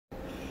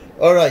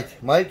All right,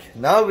 Mike,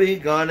 now we're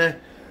gonna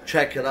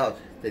check it out.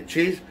 The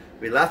cheese,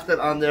 we left it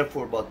on there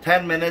for about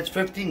 10 minutes,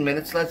 15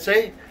 minutes, let's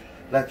say.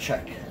 Let's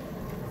check.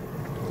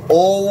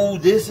 Oh,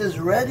 this is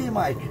ready,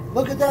 Mike.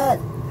 Look at that.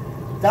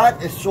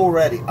 That is so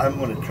ready. I'm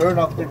gonna turn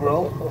off the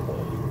grill.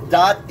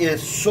 That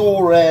is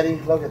so ready.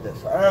 Look at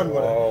this. I'm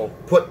gonna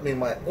put me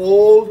my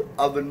old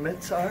oven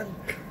mitts on.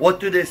 What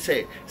do they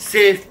say?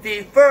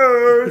 Safety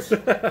first.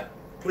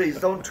 Please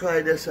don't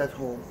try this at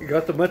home. You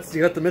got the mitts.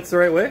 You got the mitts the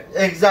right way.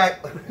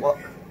 Exactly. Well,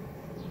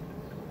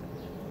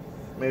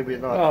 maybe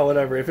not. Oh,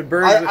 whatever. If it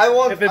burns,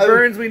 if it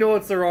burns, we know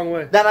it's the wrong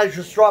way. Then I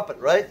just drop it,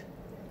 right?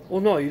 Well,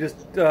 no, you just,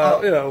 you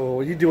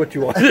know, you do what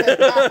you want. You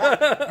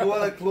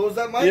want to close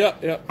that, Mike? Yeah,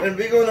 yeah. And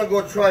we're going to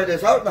go try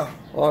this out now.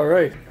 All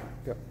right.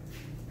 Yeah.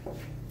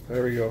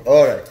 There we go.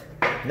 All right.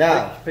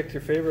 Now. Pick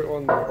your favorite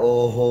one there.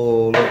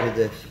 Oh, look at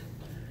this.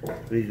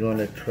 We're going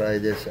to try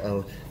this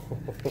out.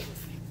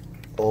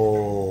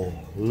 Oh,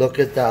 look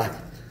at that.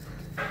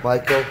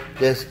 Michael,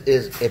 this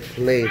is a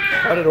plate.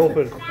 Cut it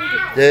open.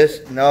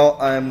 This, now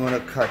I'm going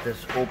to cut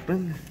this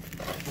open.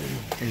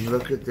 And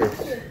look at this.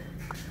 Do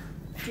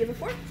you have a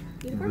fork?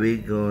 We're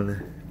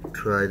gonna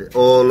try this.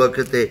 Oh, look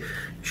at the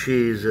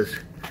cheese is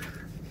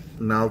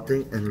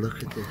melting, and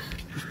look at this.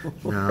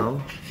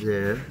 Now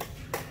there,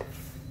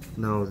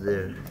 now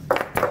there.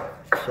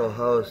 So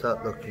how is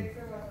that looking?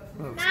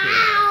 Oh, that's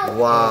good.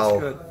 Wow.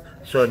 That's good.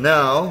 So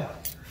now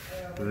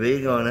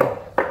we're gonna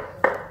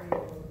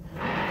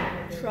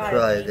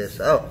try this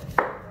out.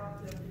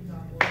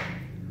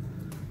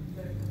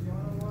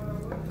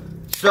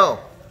 So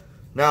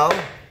now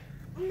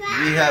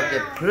we have the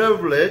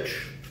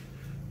privilege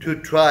to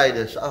try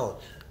this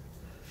out.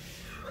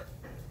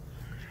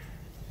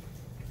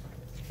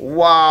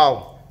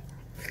 Wow.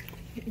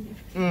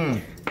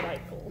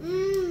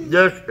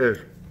 This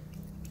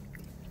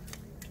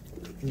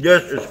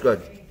is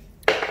good.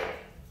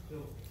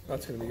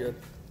 That's gonna be good.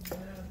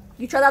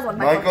 You try that one,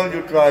 Michael.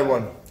 Michael, you try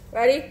one.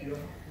 Ready?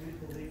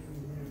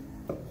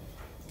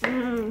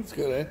 It's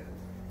good, eh?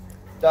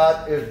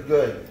 That is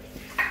good.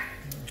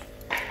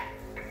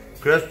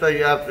 Krista,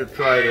 you have to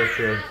try this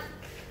one. It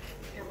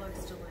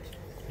looks delicious.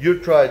 You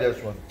try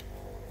this one.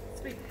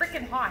 It's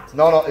freaking hot.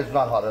 No, it's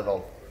not hot at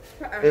all.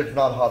 It's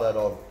not hot at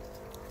all.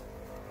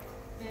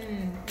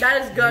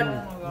 That is good.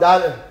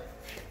 That is,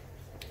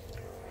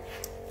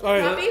 All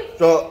right. Happy?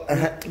 so,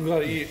 You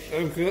gotta eat.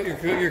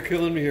 You're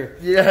killing me here.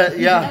 yeah.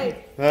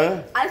 Hey.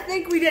 Huh? I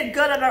think we did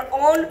good on our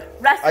own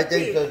recipe. I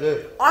think so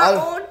too. Our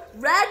own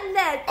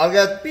redneck. I'll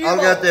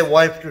get the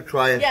wife to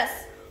try it.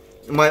 Yes.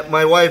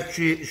 My wife,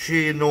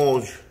 she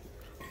knows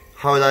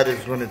how that is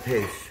gonna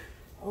taste.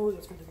 Oh,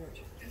 that's really good.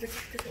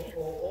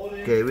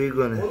 Okay, we're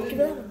gonna. Give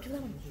that one. Give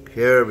that one.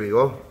 Here we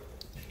go.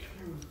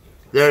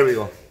 There we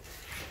go.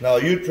 Now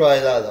you try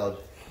that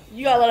out.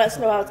 You gotta let us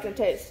know how it's gonna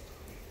taste.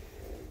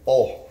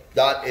 Oh,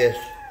 that is.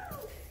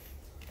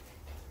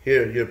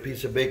 Here, your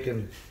piece of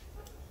bacon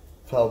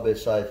fell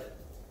beside.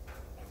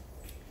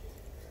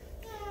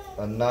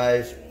 A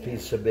nice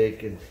piece of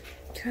bacon.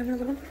 Can I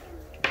have another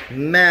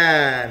one?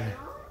 Man,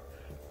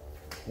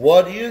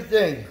 what do you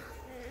think?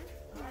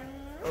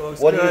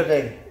 What do you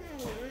think?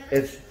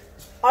 It's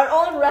Our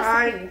own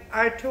recipe.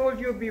 I told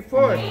you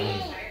before.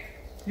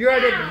 You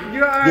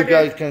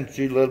guys can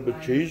see a little bit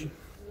of cheese.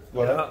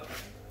 Go ahead.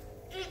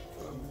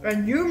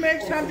 And you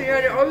make something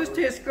that always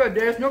tastes good.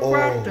 There's no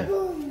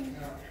question.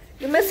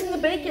 You're missing the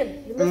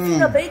bacon. You're missing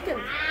the bacon.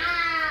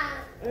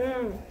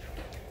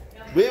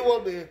 We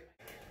will be.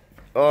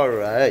 All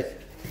right,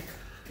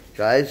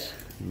 guys.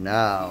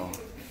 Now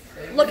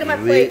Look at my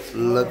plate.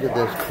 look at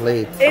this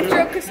plate.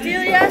 Intro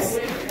Castillas,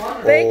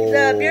 baked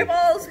the beer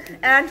balls,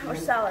 and our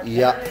salad.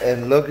 Yeah,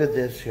 and look at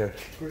this here.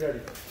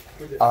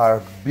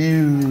 Our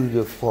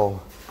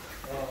beautiful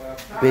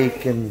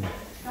bacon.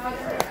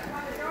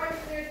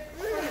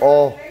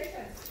 Oh,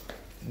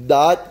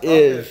 that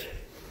is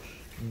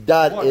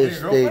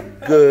the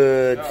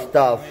good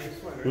stuff.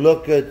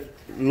 Look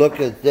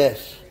at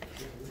this.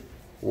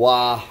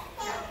 Wow.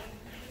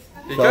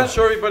 You can't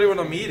show everybody what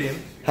I'm eating.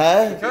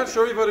 Huh? You can't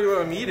show everybody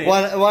what I'm eating.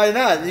 Why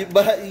not?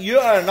 But you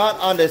are not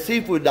on the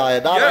seafood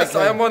diet. Yes,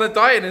 I am on a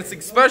diet, and it's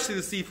especially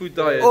the seafood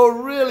diet. Oh,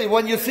 really?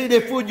 When you see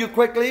the food, you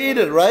quickly eat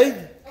it, right?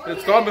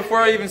 It's gone before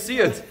I even see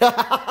it.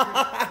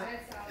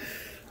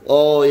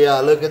 Oh, yeah.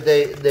 Look at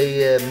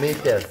the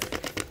meat there.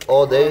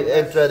 Oh, they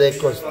enter the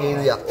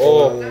costilla.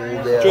 Oh,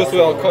 there. Just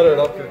so I'll cut it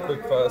up here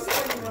quick fast.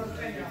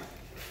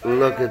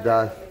 Look at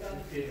that.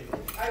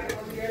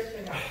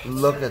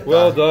 Look at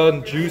Well that.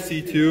 done,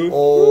 juicy too.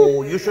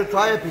 Oh, you should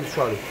try a piece,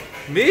 Charlie.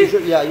 Me?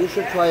 You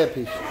should try a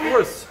piece. Of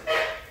course.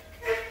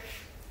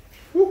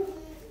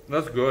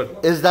 That's good.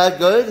 Is that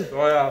good?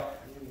 Oh yeah.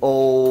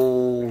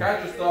 Oh.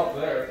 Can't just stop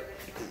there.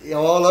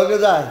 Oh, look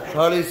at that.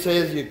 Charlie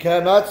says you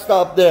cannot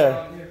stop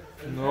there.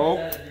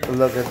 No.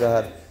 Look at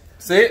that.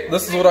 See,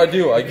 this is what I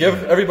do. I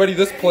give everybody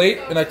this plate,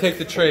 and I take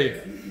the tray.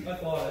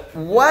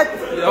 What?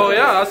 Oh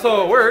yeah, that's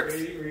how it works.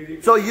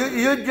 So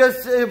you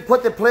just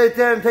put the plate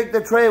there and take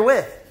the tray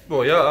with?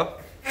 Well, yeah.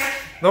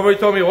 Nobody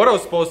told me what I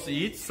was supposed to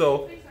eat,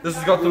 so this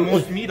has got the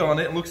most meat on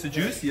it. It looks the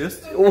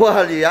juiciest.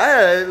 Well,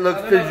 yeah, it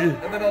looks good.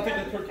 And then I'll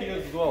take the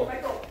tortillas as well.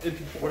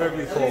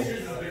 Whatever you call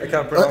them. I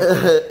can't pronounce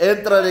it.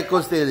 Entra de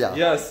costilla.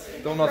 Yes,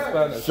 don't know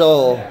Spanish.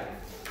 So,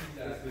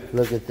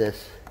 look at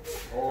this.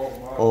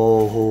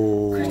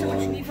 Oh,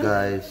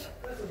 guys.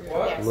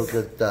 Look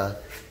at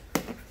that.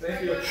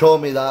 Show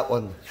me that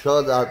one.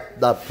 Show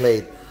that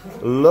plate.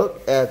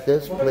 Look at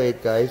this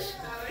plate, guys.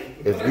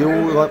 If you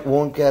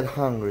won't get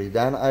hungry,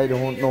 then I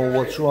don't know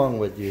what's wrong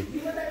with you.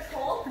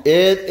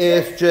 It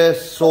is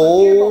just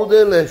so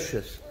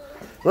delicious.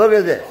 Look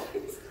at this.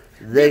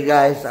 The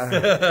guys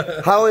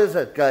are... How is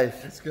it, guys?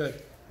 It's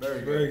good.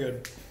 Very, very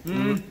good.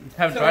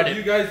 Haven't tried it.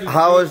 You guys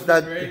How is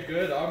that? Very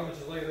good. I'm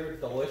just like, they're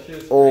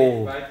delicious.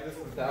 Oh. Great,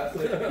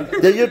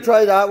 fantastic. Did you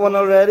try that one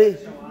already?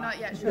 Not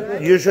yet, should I?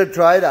 You should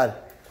try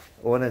that.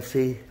 I want to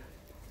see.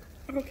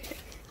 Okay.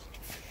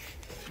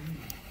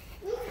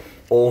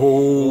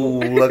 Oh,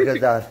 look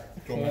at that.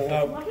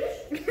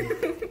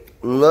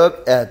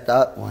 Look at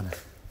that one.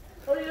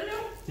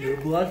 You're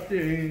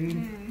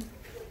blushing.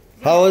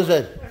 How is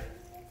it?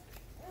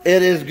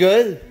 It is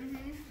good?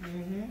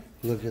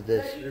 Look at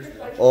this.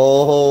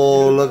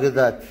 Oh, look at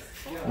that.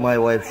 My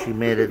wife, she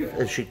made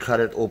it, she cut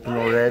it open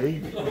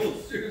already.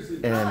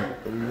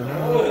 And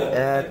look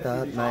at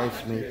that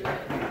nice meat.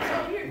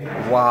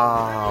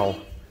 Wow.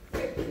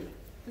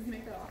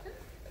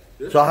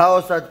 So how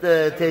is that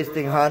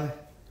tasting, hon?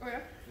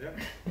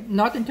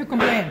 Nothing to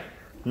complain.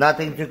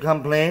 Nothing to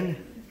complain?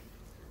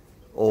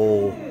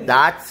 Oh,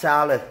 that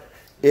salad,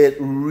 it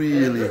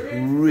really,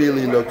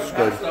 really looks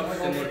good.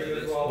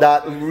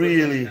 That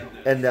really,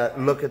 and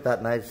look at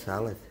that nice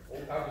salad.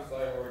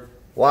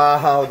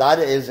 Wow, that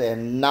is a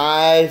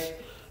nice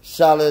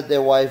salad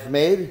the wife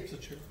made.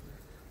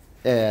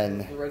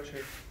 And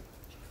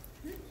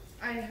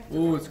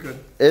Ooh, it's good.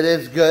 it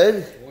is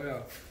good. Oh,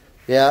 yeah.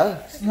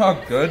 Yeah? It's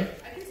not good.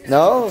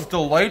 No? It's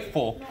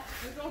delightful.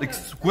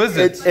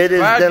 Exquisite. It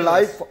is Fabulous.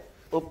 delightful.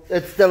 Oh,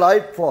 it's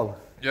delightful.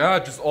 Yeah,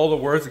 just all the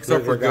words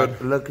except for Look at good.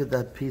 that. Look at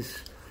that piece.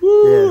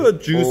 Woo, there. the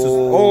juices.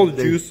 Oh, All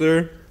the juice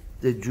there.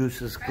 The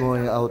juice is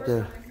going out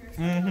there.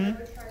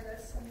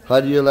 How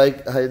do you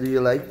like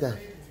that?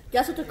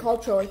 Guess what they're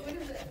called, Troy?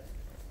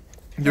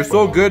 They're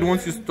so good.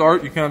 Once you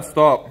start, you can't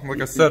stop.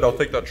 Like I said, I'll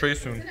take that tray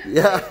soon.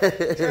 Yeah.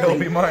 It'll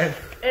be mine.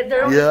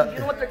 Yeah. You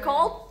know what they're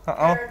called?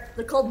 Uh-oh.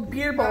 They're called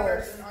beer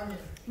balls.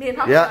 Me and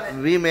Papa got Yeah,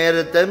 it. we made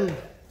it them.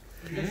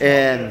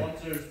 And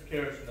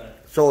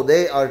so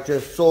they are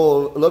just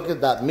so, look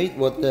at that meat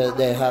what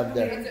they have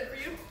there.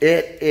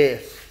 It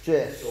is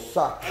just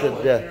such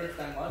a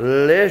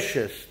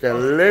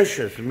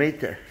delicious meat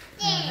there.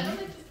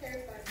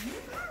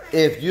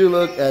 If you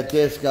look at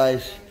this,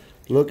 guys,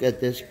 look at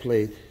this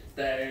plate.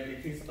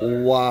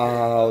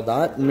 Wow,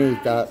 that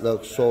meat, that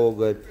looks so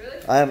good.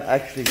 I am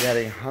actually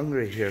getting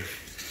hungry here.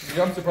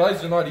 Yeah, I'm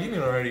surprised you're not eating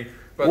already.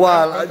 But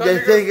Well, the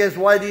thing is,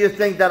 why do you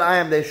think that I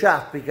am the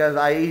chef? Because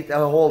I eat the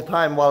whole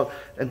time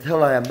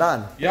until I am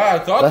done. Yeah, I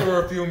thought there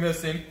were a few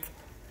missing.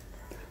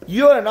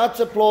 You are not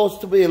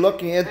supposed to be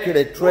looking into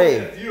the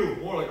tray.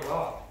 More like a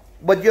lot.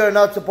 But you're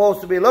not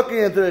supposed to be looking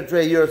into the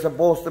tray. You're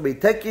supposed to be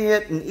taking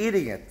it and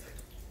eating it.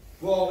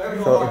 Well, every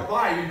time I walk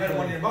by, you had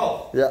one in your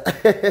mouth. Yeah.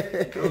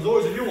 There was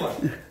always a new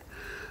one.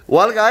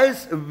 Well,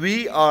 guys,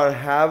 we are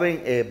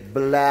having a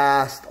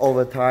blast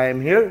over time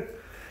here.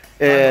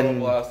 And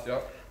Blast,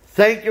 yeah.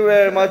 thank you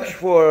very much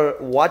for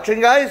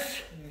watching,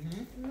 guys.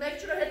 Make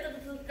sure to hit the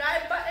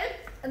subscribe button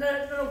and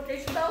then the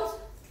notification bells.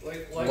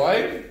 Like?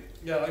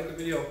 Yeah, like the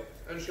video.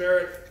 And share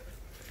it.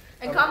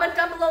 And comment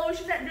down below what we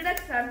should do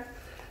next time.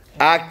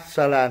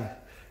 Excellent.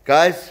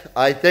 Guys,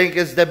 I think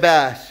it's the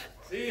best.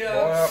 See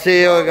ya.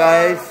 See you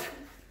guys.